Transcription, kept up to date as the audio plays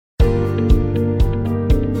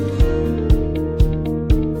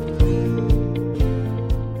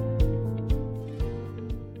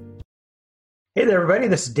there, everybody.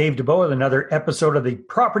 This is Dave Dubeau with another episode of the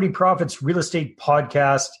Property Profits Real Estate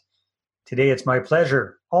Podcast. Today, it's my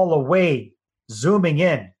pleasure, all the way zooming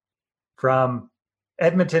in from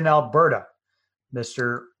Edmonton, Alberta,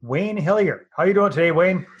 Mr. Wayne Hillier. How are you doing today,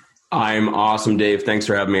 Wayne? I'm awesome, Dave. Thanks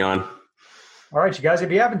for having me on. All right, you guys,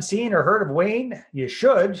 if you haven't seen or heard of Wayne, you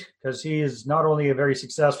should, because he is not only a very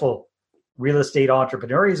successful real estate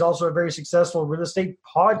entrepreneur, he's also a very successful real estate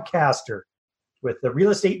podcaster with the Real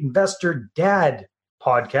Estate Investor Dad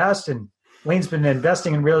podcast. And Wayne's been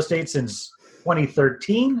investing in real estate since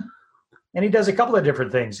 2013. And he does a couple of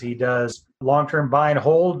different things. He does long-term buy and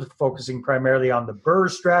hold, focusing primarily on the BRRRR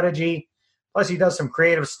strategy. Plus, he does some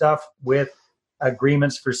creative stuff with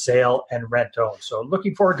agreements for sale and rent-own. So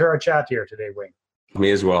looking forward to our chat here today, Wayne. Me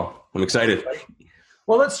as well. I'm excited.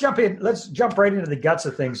 Well, let's jump in. Let's jump right into the guts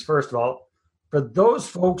of things, first of all. For those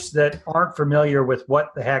folks that aren't familiar with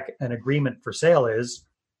what the heck an agreement for sale is,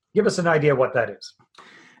 give us an idea what that is.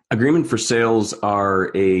 Agreement for sales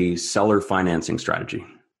are a seller financing strategy.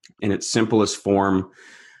 In its simplest form,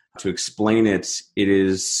 to explain it, it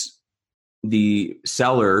is the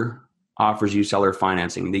seller offers you seller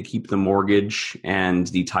financing. They keep the mortgage and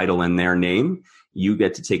the title in their name. You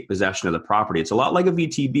get to take possession of the property. It's a lot like a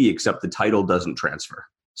VTB, except the title doesn't transfer.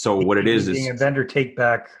 So what it is being a vendor take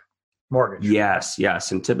back mortgage.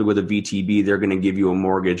 Yes. And typically with a VTB, they're going to give you a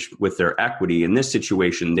mortgage with their equity. In this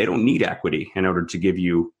situation, they don't need equity in order to give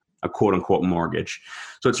you a quote unquote mortgage.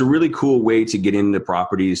 So it's a really cool way to get into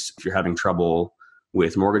properties if you're having trouble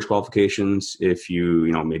with mortgage qualifications, if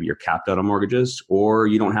maybe you're capped out on mortgages, or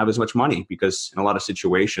you don't have as much money, because in a lot of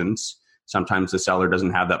situations, sometimes the seller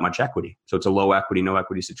doesn't have that much equity. So it's a low equity, no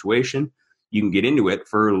equity situation. You can get into it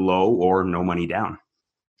for low or no money down.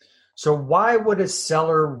 So why would a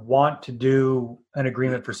seller want to do an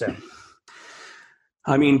agreement for sale?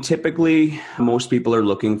 I mean, typically, most people are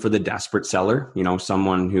looking for the desperate seller,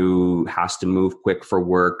 someone who has to move quick for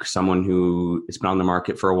work, someone who has been on the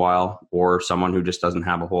market for a while, or someone who just doesn't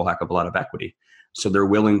have a whole heck of a lot of equity. So they're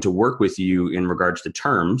willing to work with you in regards to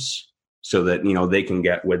terms so that, they can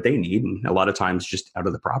get what they need, and a lot of times just out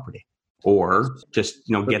of the property, or just,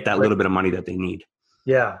 get that little bit of money that they need.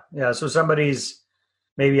 Yeah. So somebody's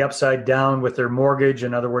maybe upside down with their mortgage.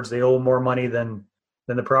 In other words, they owe more money than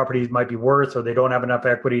the property might be worth, or they don't have enough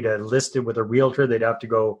equity to list it with a realtor. They'd have to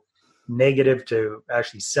go negative to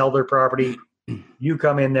actually sell their property. You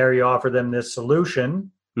come in there, you offer them this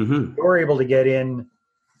solution. Mm-hmm. You're able to get in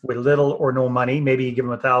with little or no money. Maybe you give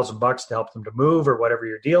them $1,000 to help them to move, or whatever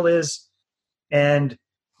your deal is. And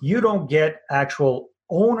you don't get actual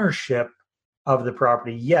ownership of the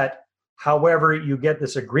property yet. However, you get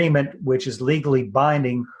this agreement, which is legally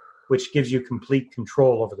binding, which gives you complete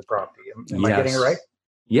control over the property. Am I getting it right?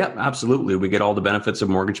 Yeah, absolutely. We get all the benefits of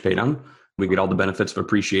mortgage pay down. We get all the benefits of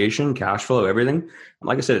appreciation, cash flow, everything.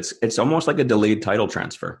 Like I said, it's almost like a delayed title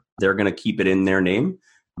transfer. They're going to keep it in their name,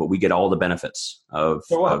 but we get all the benefits of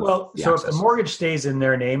So if the mortgage stays in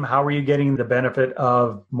their name, how are you getting the benefit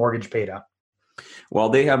of mortgage pay down? Well,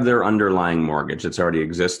 they have their underlying mortgage that's already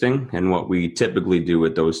existing. And what we typically do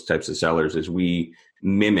with those types of sellers is we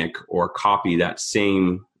mimic or copy that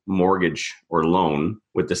same mortgage or loan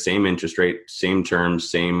with the same interest rate, same terms,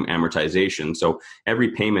 same amortization. So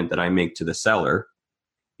every payment that I make to the seller,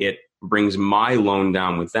 it brings my loan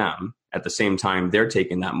down with them. At the same time, they're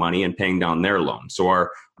taking that money and paying down their loan. So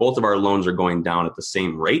both of our loans are going down at the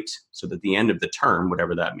same rate, so that at the end of the term,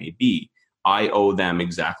 whatever that may be, I owe them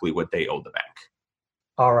exactly what they owe the bank.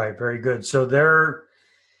 All right, very good. So they're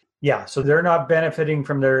not benefiting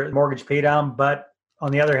from their mortgage pay down, but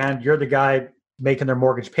on the other hand, you're the guy making their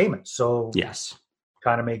mortgage payments. So yes,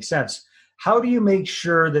 kind of makes sense. How do you make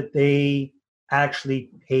sure that they actually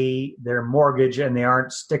pay their mortgage and they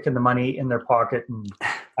aren't sticking the money in their pocket and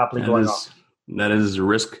happily going off? That is a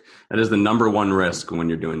risk. That is the number one risk when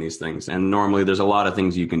you're doing these things. And normally there's a lot of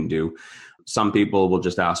things you can do. Some people will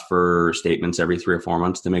just ask for statements every 3 or 4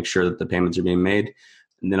 months to make sure that the payments are being made.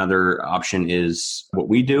 And another option is, what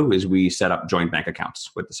we do is we set up joint bank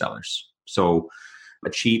accounts with the sellers. So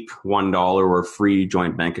a cheap $1 or free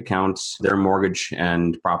joint bank accounts, their mortgage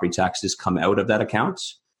and property taxes come out of that account.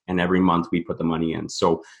 And every month we put the money in.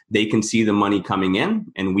 So they can see the money coming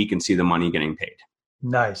in and we can see the money getting paid.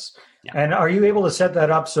 Nice. Yeah. And are you able to set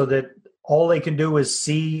that up so that all they can do is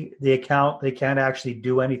see the account? They can't actually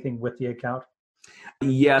do anything with the account?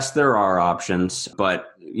 Yes, there are options,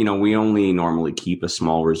 but we only normally keep a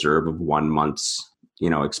small reserve of 1 month's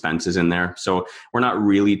expenses in there. So we're not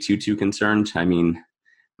really too concerned. I mean,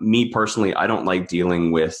 me personally, I don't like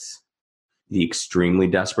dealing with the extremely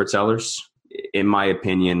desperate sellers. in my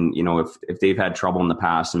opinion, if they've had trouble in the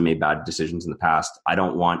past and made bad decisions in the past, I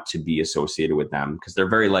don't want to be associated with them because they're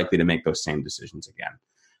very likely to make those same decisions again.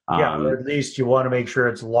 Or at least you want to make sure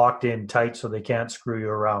it's locked in tight so they can't screw you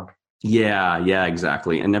around. Yeah,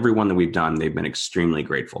 exactly. And everyone that we've done, they've been extremely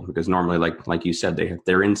grateful because normally, like you said,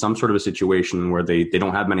 they're in some sort of a situation where they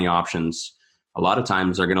don't have many options. A lot of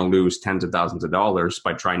times they're going to lose tens of thousands of dollars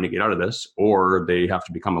by trying to get out of this, or they have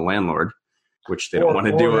to become a landlord, which they don't want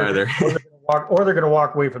to do either. Or they're going to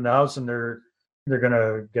walk away from the house and they're going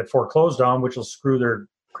to get foreclosed on, which will screw their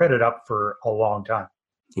credit up for a long time.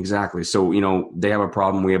 Exactly. So, they have a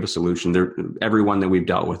problem. We have a solution. Everyone that we've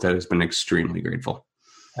dealt with has been extremely grateful.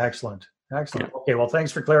 Excellent. Yeah. Okay. Well,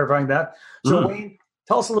 thanks for clarifying that. So Wayne,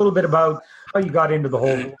 tell us a little bit about how you got into the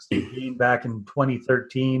whole real estate game back in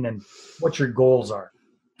 2013 and what your goals are.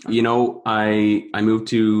 I moved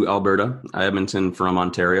to Alberta, Edmonton from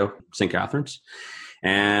Ontario, St. Catharines.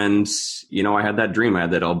 And, I had that dream. I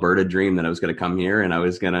had that Alberta dream that I was going to come here and I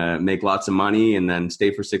was going to make lots of money and then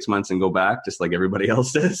stay for 6 months and go back just like everybody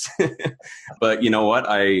else does. But you know what?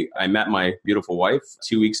 I met my beautiful wife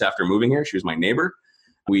 2 weeks after moving here. She was my neighbor.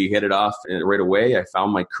 We hit it off right away. I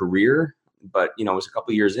found my career, but, it was a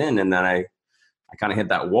couple of years in and then I kind of hit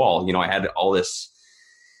that wall. I had all this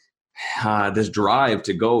drive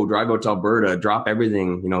to drive out to Alberta, drop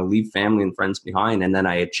everything, leave family and friends behind. And then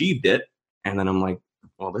I achieved it. And then I'm like,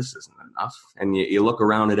 well, this isn't enough. And you look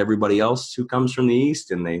around at everybody else who comes from the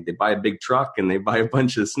East and they buy a big truck and they buy a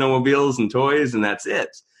bunch of snowmobiles and toys and that's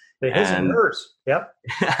it. His and hers. Yep.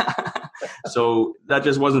 So that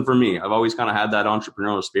just wasn't for me. I've always kind of had that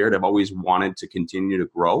entrepreneurial spirit. I've always wanted to continue to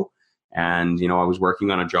grow. And, I was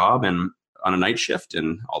working on a job and on a night shift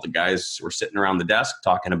and all the guys were sitting around the desk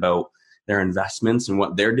talking about their investments and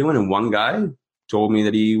what they're doing. And one guy told me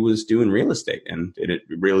that he was doing real estate and it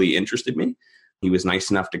really interested me. He was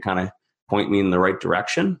nice enough to kind of point me in the right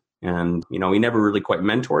direction. And, he never really quite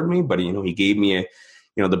mentored me, but, he gave me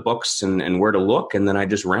the books and where to look. And then I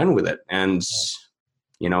just ran with it. And,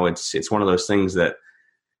 it's one of those things that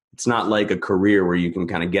it's not like a career where you can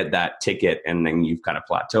kind of get that ticket and then you've kind of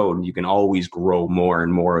plateaued. You can always grow more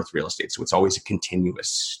and more with real estate. So it's always a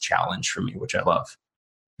continuous challenge for me, which I love.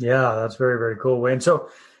 Yeah, that's very, very cool, Wayne. So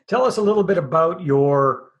tell us a little bit about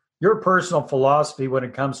your personal philosophy when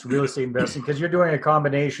it comes to real estate investing, because you're doing a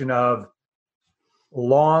combination of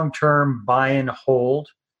long-term buy and hold.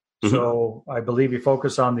 Mm-hmm. So I believe you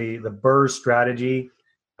focus on the BRRRR strategy.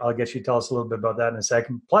 I'll get you to tell us a little bit about that in a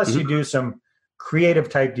second. Plus, mm-hmm. you do some creative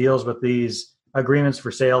type deals with these agreements for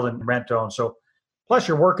sale and rent to own. So plus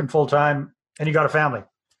you're working full-time and you got a family.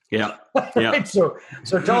 Yeah. Right? So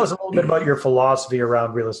tell us a little bit about your philosophy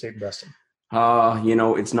around real estate investing.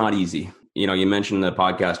 It's not easy. You mentioned the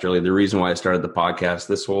podcast earlier. The reason why I started the podcast,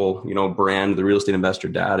 this whole, brand, the Real Estate Investor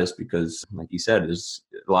Dad, is because, like you said, there's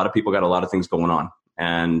a lot of people got a lot of things going on.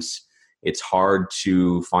 And it's hard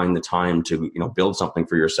to find the time to, build something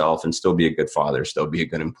for yourself and still be a good father, still be a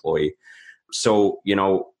good employee. So,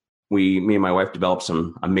 me and my wife developed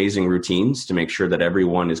some amazing routines to make sure that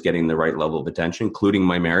everyone is getting the right level of attention, including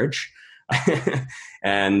my marriage.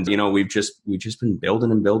 And, we've just been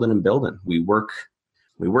building and building and building. We work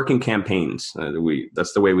in campaigns.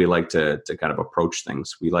 That's the way we like to kind of approach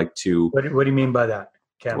things. We like to. What do you mean by that?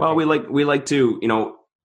 Campaign? Well, we like to,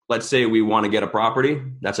 let's say we want to get a property.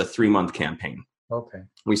 That's a 3-month campaign. Okay.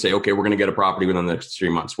 We say, okay, we're going to get a property within the next 3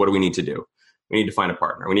 months. What do we need to do? We need to find a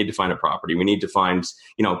partner. We need to find a property. We need to find,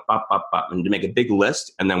 and to make a big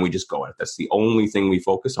list. And then we just go at it. That's the only thing we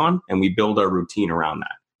focus on. And we build our routine around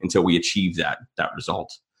that until we achieve that result.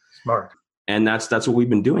 Smart. And that's what we've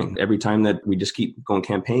been doing. Every time that we just keep going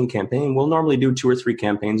campaign, we'll normally do 2 or 3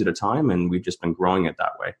 campaigns at a time. And we've just been growing it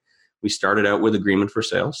that way. We started out with agreement for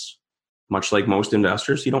sales. Much like most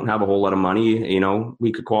investors, you don't have a whole lot of money.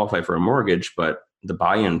 We could qualify for a mortgage, but the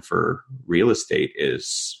buy-in for real estate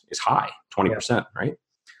is high, 20%, right?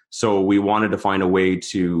 So we wanted to find a way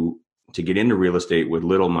to get into real estate with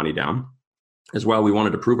little money down. As well, we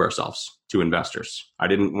wanted to prove ourselves to investors. I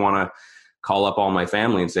didn't want to call up all my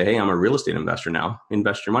family and say, hey, I'm a real estate investor now.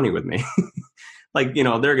 Invest your money with me. They're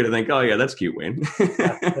going to think, oh, yeah, that's cute, Wayne.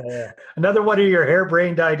 Another one of your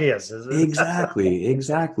harebrained ideas.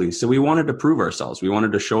 Exactly. So we wanted to prove ourselves. We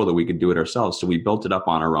wanted to show that we could do it ourselves. So we built it up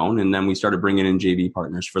on our own. And then we started bringing in JV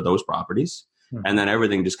partners for those properties. Mm-hmm. And then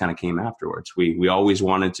everything just kind of came afterwards. We always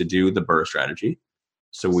wanted to do the BRRRR strategy.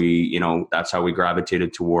 So that's how we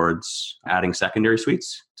gravitated towards adding secondary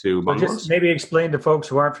suites to bungalows. Just maybe explain to folks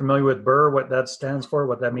who aren't familiar with BRRRR what that stands for,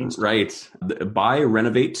 what that means. Right. Buy,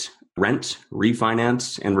 renovate, rent,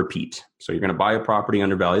 refinance, and repeat. So you're going to buy a property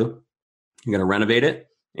under value. You're going to renovate it,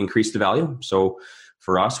 increase the value. So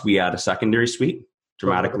For us, we add a secondary suite,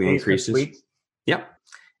 dramatically increases. Suite. Yep.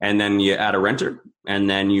 And then you add a renter and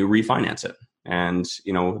then you refinance it. And,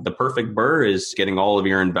 the perfect BRRRR is getting all of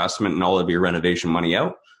your investment and all of your renovation money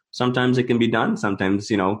out. Sometimes it can be done.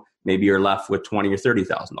 Sometimes, maybe you're left with $20,000 or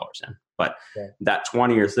 $30,000 in. But that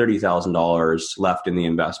 $20,000 or $30,000 left in the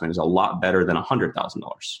investment is a lot better than $100,000.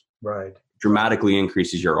 Right. Dramatically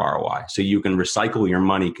increases your ROI. So you can recycle your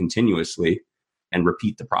money continuously and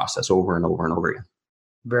repeat the process over and over and over again.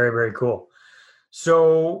 Very, very cool.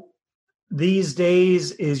 So these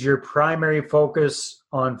days, is your primary focus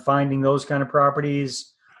on finding those kind of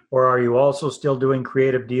properties, or are you also still doing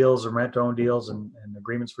creative deals or rent-to-own deals and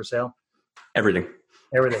agreements for sale? Everything.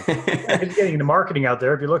 It's getting the marketing out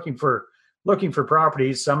there. If you're looking for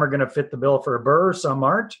properties, some are going to fit the bill for a BRRRR, some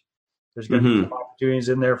aren't. There's going to be some opportunities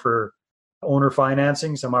in there for owner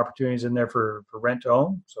financing, some opportunities in there for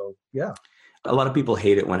rent-to-own. So, yeah. A lot of people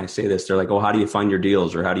hate it when I say this. They're like, oh, how do you find your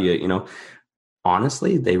deals? Or how do you,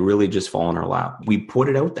 honestly, they really just fall in our lap. We put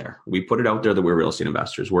it out there. That we're real estate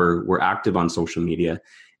investors. We're active on social media.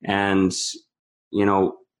 And,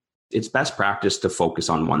 it's best practice to focus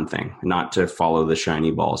on one thing, not to follow the shiny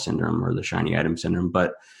ball syndrome or the shiny item syndrome.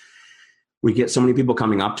 But we get so many people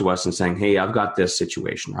coming up to us and saying, hey, I've got this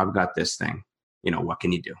situation, or I've got this thing. What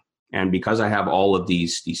can you do? And because I have all of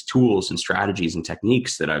these tools and strategies and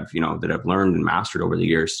techniques that I've learned and mastered over the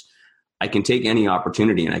years, I can take any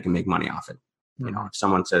opportunity and I can make money off it. If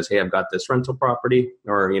someone says, hey, I've got this rental property,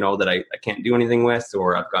 or, that I can't do anything with,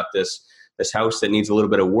 or I've got this house that needs a little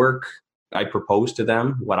bit of work, I propose to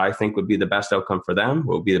them what I think would be the best outcome for them,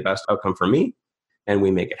 what would be the best outcome for me, and we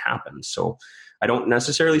make it happen. So I don't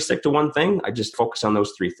necessarily stick to one thing. I just focus on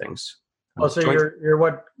those three things. Oh, so you're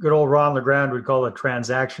what good old Ron LeGrand would call a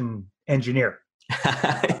transaction engineer.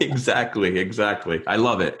 Exactly. I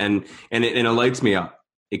love it. And it lights me up.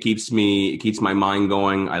 It keeps my mind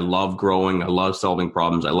going. I love growing. I love solving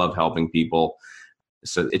problems. I love helping people.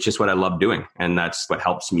 So it's just what I love doing. And that's what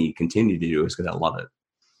helps me continue to do, is because I love it.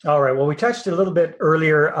 All right. Well, we touched a little bit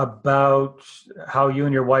earlier about how you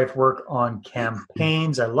and your wife work on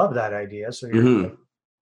campaigns. I love that idea. So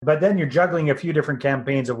but then you're juggling a few different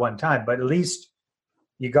campaigns at one time, but at least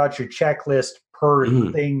you got your checklist per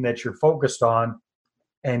thing that you're focused on,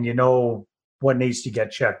 and you know what needs to get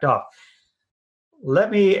checked off.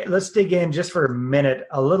 Let's dig in just for a minute,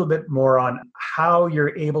 a little bit more on how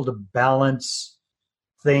you're able to balance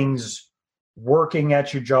things, working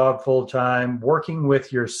at your job full time, working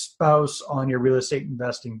with your spouse on your real estate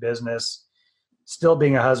investing business, still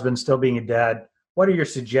being a husband, still being a dad. What are your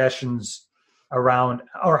suggestions around,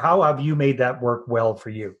 or how have you made that work well for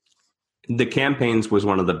you? The campaigns was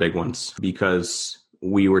one of the big ones, because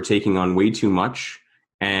we were taking on way too much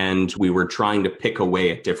and we were trying to pick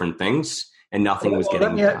away at different things and nothing was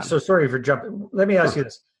getting done. So sorry for jumping. Let me ask you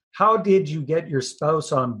this. How did you get your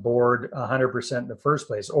spouse on board 100% in the first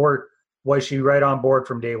place? Or was she right on board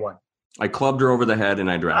from day one? I clubbed her over the head and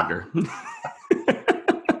I dragged her.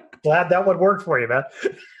 Glad that one worked for you, man.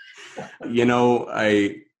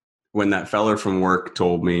 When that feller from work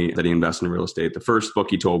told me that he invested in real estate, the first book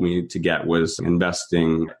he told me to get was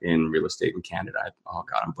Investing in Real Estate in Canada.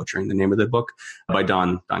 I'm butchering the name of the book, by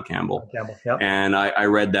Don Campbell. Yep. And I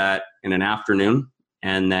read that in an afternoon.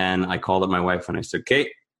 And then I called up my wife and I said,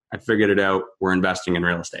 Kate, I figured it out. We're investing in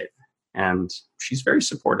real estate. And she's very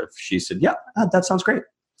supportive. She said, yeah, that sounds great.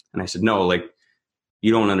 And I said, no,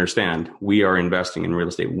 you don't understand. We are investing in real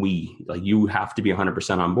estate. You have to be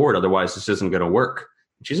 100% on board. Otherwise, this isn't going to work.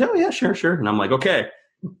 She said, oh, yeah, sure. And I'm like, okay.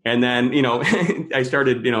 And then, I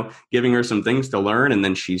started, giving her some things to learn. And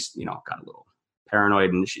then she's, got a little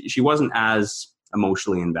paranoid. And she wasn't as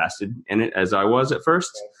emotionally invested in it as I was at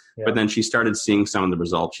first. Yeah. But then she started seeing some of the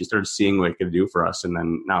results. She started seeing what it could do for us. And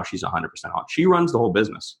then now she's 100% on. She runs the whole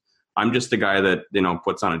business. I'm just the guy that,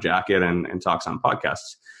 puts on a jacket and talks on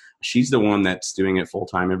podcasts. She's the one that's doing it full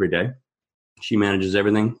time every day. She manages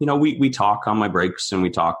everything. We talk on my breaks and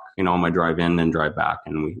we talk, on my drive in and drive back,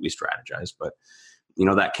 and we strategize. But,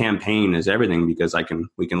 that campaign is everything, because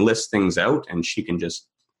we can list things out and she can just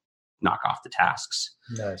knock off the tasks.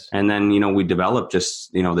 Nice. And then, we develop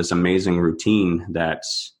just, this amazing routine that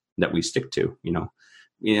we stick to,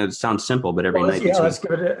 it sounds simple, but every night. Yeah, let's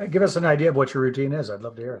give us an idea of what your routine is. I'd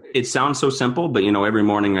love to hear it. It sounds so simple, but, every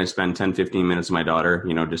morning I spend 10, 15 minutes with my daughter,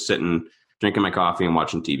 just sitting, drinking my coffee and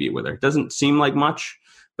watching TV with her. It doesn't seem like much,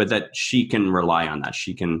 but that she can rely on that.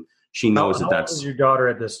 She knows that that's. How old is your daughter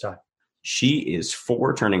at this time? She is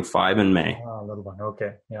 4, turning 5 in May. Oh, little one.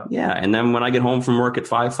 Okay. Yeah. Yeah. And then when I get home from work at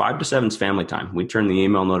 5 to 7 is family time. We turn the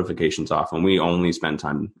email notifications off and we only spend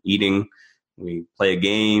time eating. We play a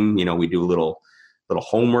game, we do little little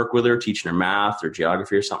homework with her, teaching her math or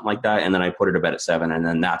geography or something like that. And then I put her to bed at 7, and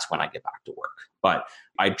then that's when I get back to work. But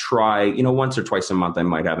I try, once or twice a month, I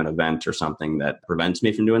might have an event or something that prevents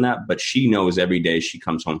me from doing that. But she knows every day she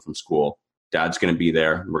comes home from school, Dad's going to be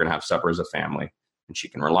there. We're going to have supper as a family, and she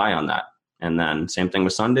can rely on that. And then same thing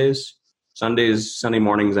with Sundays. Sunday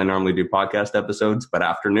mornings, I normally do podcast episodes, but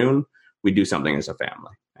afternoon, we do something as a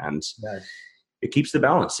family. And it keeps the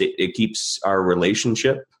balance. It keeps our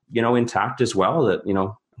relationship, intact as well. That,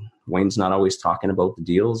 Wayne's not always talking about the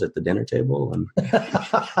deals at the dinner table, and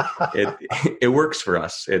it works for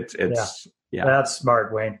us. That's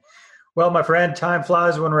smart, Wayne. Well, my friend, time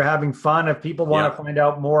flies when we're having fun. If people want to find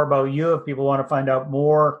out more about you, if people want to find out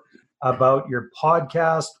more about your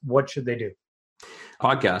podcast, what should they do?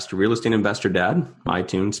 Podcast, Real Estate Investor Dad,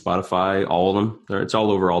 iTunes, Spotify, all of them. It's all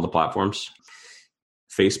over all the platforms.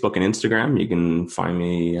 Facebook and Instagram, you can find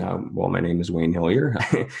me. My name is Wayne Hillier.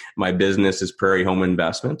 My business is Prairie Home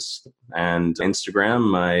Investments. And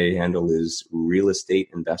Instagram, my handle is Real Estate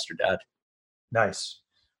Investor Dad. Nice.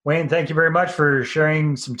 Wayne, thank you very much for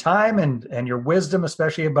sharing some time and your wisdom,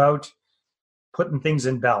 especially about putting things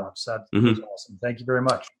in balance. That's awesome. Thank you very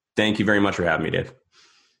much. Thank you very much for having me, Dave.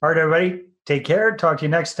 All right, everybody. Take care. Talk to you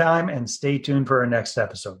next time, and stay tuned for our next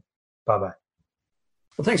episode. Bye-bye.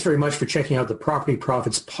 Well, thanks very much for checking out the Property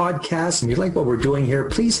Profits podcast. If you like what we're doing here,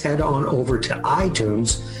 please head on over to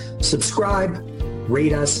iTunes, subscribe,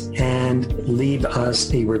 rate us, and leave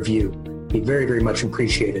us a review. Be very, very much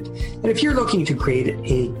appreciated. And if you're looking to create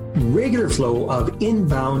a regular flow of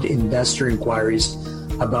inbound investor inquiries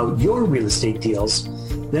about your real estate deals,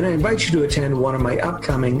 then I invite you to attend one of my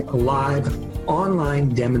upcoming live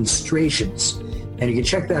online demonstrations. And you can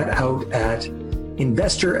check that out at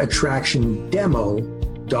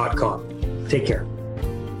investorattractiondemo.com. Take care.